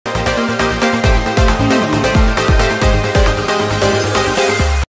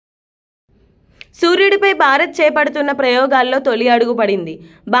సూర్యుడిపై భారత్ చేపడుతున్న ప్రయోగాల్లో తొలి అడుగు పడింది.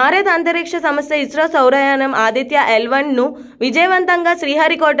 భారత అంతరిక్ష సంస్థ ఇస్రో సౌరయానం ఆదిత్య L1ను విజయవంతంగా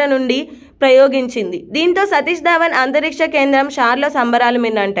శ్రీహరికోట నుండి ప్రయోగించింది. దీంతో సతీష్ ధావన్ అంతరిక్ష కేంద్రం షార్లో సంబరాలు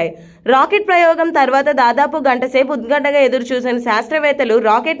మిన్నంటాయి. రాకెట్ ప్రయోగం తర్వాత దాదాపు గంటసేపు ఉత్కంఠగా ఎదురుచూసిన శాస్త్రవేత్తలు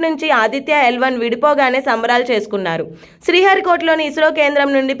రాకెట్ నుంచి ఆదిత్య L1 విడిపోగానే సంబరాలు చేసుకున్నారు. శ్రీహరికోటలోని ఇస్రో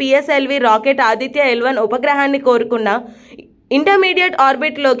కేంద్రం నుండి PSLV రాకెట్ ఆదిత్య L1 ఉపగ్రహాన్ని కోరుకున్న ఇంటర్మీడియట్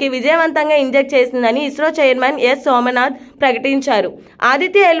ఆర్బిట్లోకి విజయవంతంగా ఇంజెక్ట్ చేసిందని ఇస్రో చైర్మన్ ఎస్ సోమనాథ్ ప్రకటించారు.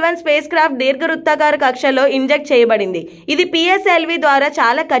 ఆదిత్య L1 స్పేస్ క్రాఫ్ట్ దీర్ఘవృత్తాకార కక్షలో ఇంజెక్ట్ చేయబడింది. ఇది PSLV ద్వారా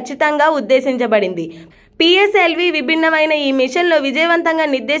చాలా ఖచ్చితంగా ఉద్దేశించబడింది. PSLV విభిన్నమైన ఈ మిషన్లో విజయవంతంగా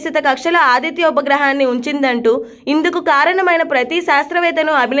నిర్దేశిత కక్షలో ఆదిత్య ఉపగ్రహాన్ని ఉంచిందంటూ ఇందుకు కారణమైన ప్రతి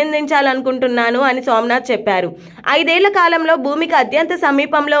శాస్త్రవేత్తను అభినందించాలనుకుంటున్నాను అని సోమనాథ్ చెప్పారు. 5 ఏళ్ల కాలంలో భూమికి అత్యంత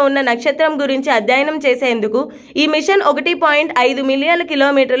సమీపంలో ఉన్న నక్షత్రం గురించి అధ్యయనం చేసేందుకు ఈ మిషన్ 1.5 మిలియన్ల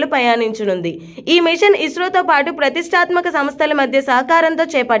కిలోమీటర్లు ప్రయాణించనుంది. ఈ మిషన్ ఇస్రోతో పాటు ప్రతిష్టాత్మక సంస్థల మధ్య సహకారంతో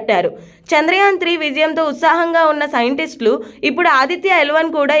చేపట్టారు. చంద్రయాన్ 3 విజయంతో ఉత్సాహంగా ఉన్న సైంటిస్టులు ఇప్పుడు ఆదిత్య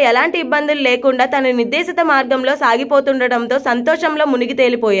L1 కూడా ఎలాంటి ఇబ్బందులు లేకుండా తన నిర్దేశిత మార్గంలో సాగిపోతుండటంతో సంతోషంలో మునిగి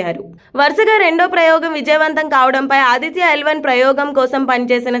తేలిపోయారు. వరుసగా రెండో ప్రయోగం విజయవంతం కావడంపై ఆదిత్య L1 ప్రయోగం కోసం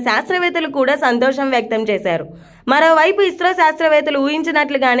పనిచేసిన శాస్త్రవేత్తలు కూడా సంతోషం వ్యక్తం చేశారు. మరోవైపు ఇస్రో శాస్త్రవేత్తలు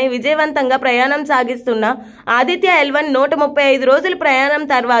ఊహించినట్లుగానే విజయవంతంగా ప్రయాణం సాగిస్తున్న ఆదిత్య L1 135 రోజుల ప్రయాణం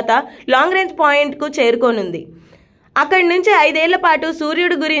తర్వాత లాంగ్ రేంజ్ పాయింట్కు చేరుకోనుంది. అక్కడి నుంచి 5 ఏళ్ల పాటు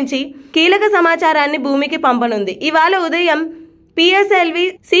సూర్యుడి గురించి కీలక సమాచారాన్ని భూమికి పంపనుంది. ఇవాళ ఉదయం PSLV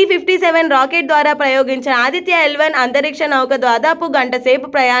C-57 రాకెట్ ద్వారా ప్రయోగించిన ఆదిత్య L1 అంతరిక్ష నౌక దాదాపు గంట సేపు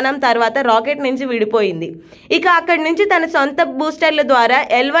ప్రయాణం తర్వాత రాకెట్ నుంచి విడిపోయింది. ఇక అక్కడి నుంచి తన సొంత బూస్టర్ల ద్వారా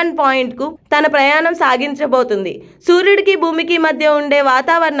L1 పాయింట్కు తన ప్రయాణం సాగించబోతుంది. సూర్యుడికి భూమికి మధ్య ఉండే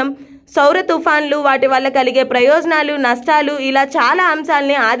వాతావరణం, సౌర తుఫాన్లు, వాటి వల్ల కలిగే ప్రయోజనాలు, నష్టాలు, ఇలా చాలా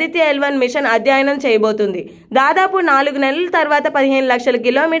అంశాలని ఆదిత్య L1 మిషన్ అధ్యయనం చేయబోతుంది. దాదాపు 4 నెలల తర్వాత 15 లక్షల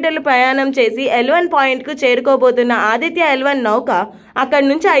కిలోమీటర్లు ప్రయాణం చేసి L1 పాయింట్కు చేరుకోబోతున్న ఆదిత్య L1 నౌక అక్కడి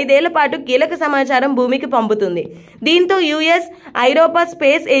నుంచి 5 ఏళ్ల పాటు కీలక సమాచారం భూమికి పంపుతుంది. దీంతో US, ఐరోపా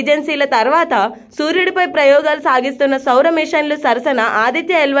స్పేస్ ఏజెన్సీల తర్వాత సూర్యుడిపై ప్రయోగాలు సాగిస్తున్న సౌర మిషన్లు సరసన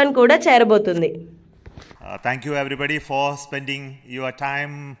ఆదిత్య L1 కూడా చేరబోతుంది. Thank you everybody for spending your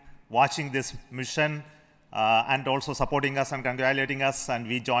time watching this mission and also supporting us and congratulating us, and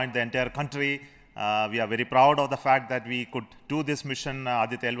we joined the entire country. We are very proud of the fact that we could do this mission,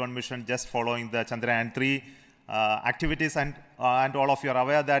 Aditya L1 mission, just following the Chandrayaan 3 activities, and all of you are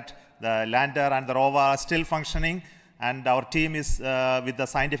aware that the lander and the rover are still functioning, and our team is with the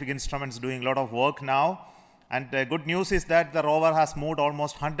scientific instruments doing a lot of work now. And the good news is that the rover has moved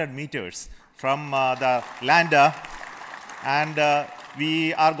almost 100 meters from the lander, and we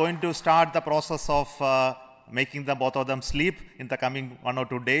are going to start the process of making both of them sleep in the coming 1 or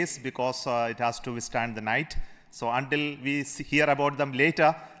 2 days, because it has to withstand the night. So until we hear about them later,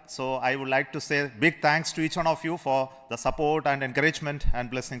 so I would like to say big thanks to each one of you for the support and encouragement and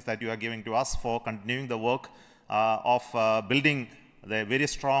blessings that you are giving to us for continuing the work of building the very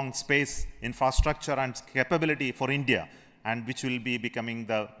strong space infrastructure and capability for India, and which will be becoming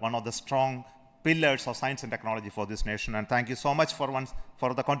one of the strong pillars of science and technology for this nation. And thank you so much for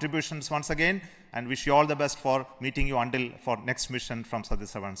the contributions once again, and wish you all the best for meeting you until for next mission from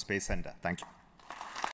Satish Dhawan Space Center. Thank you.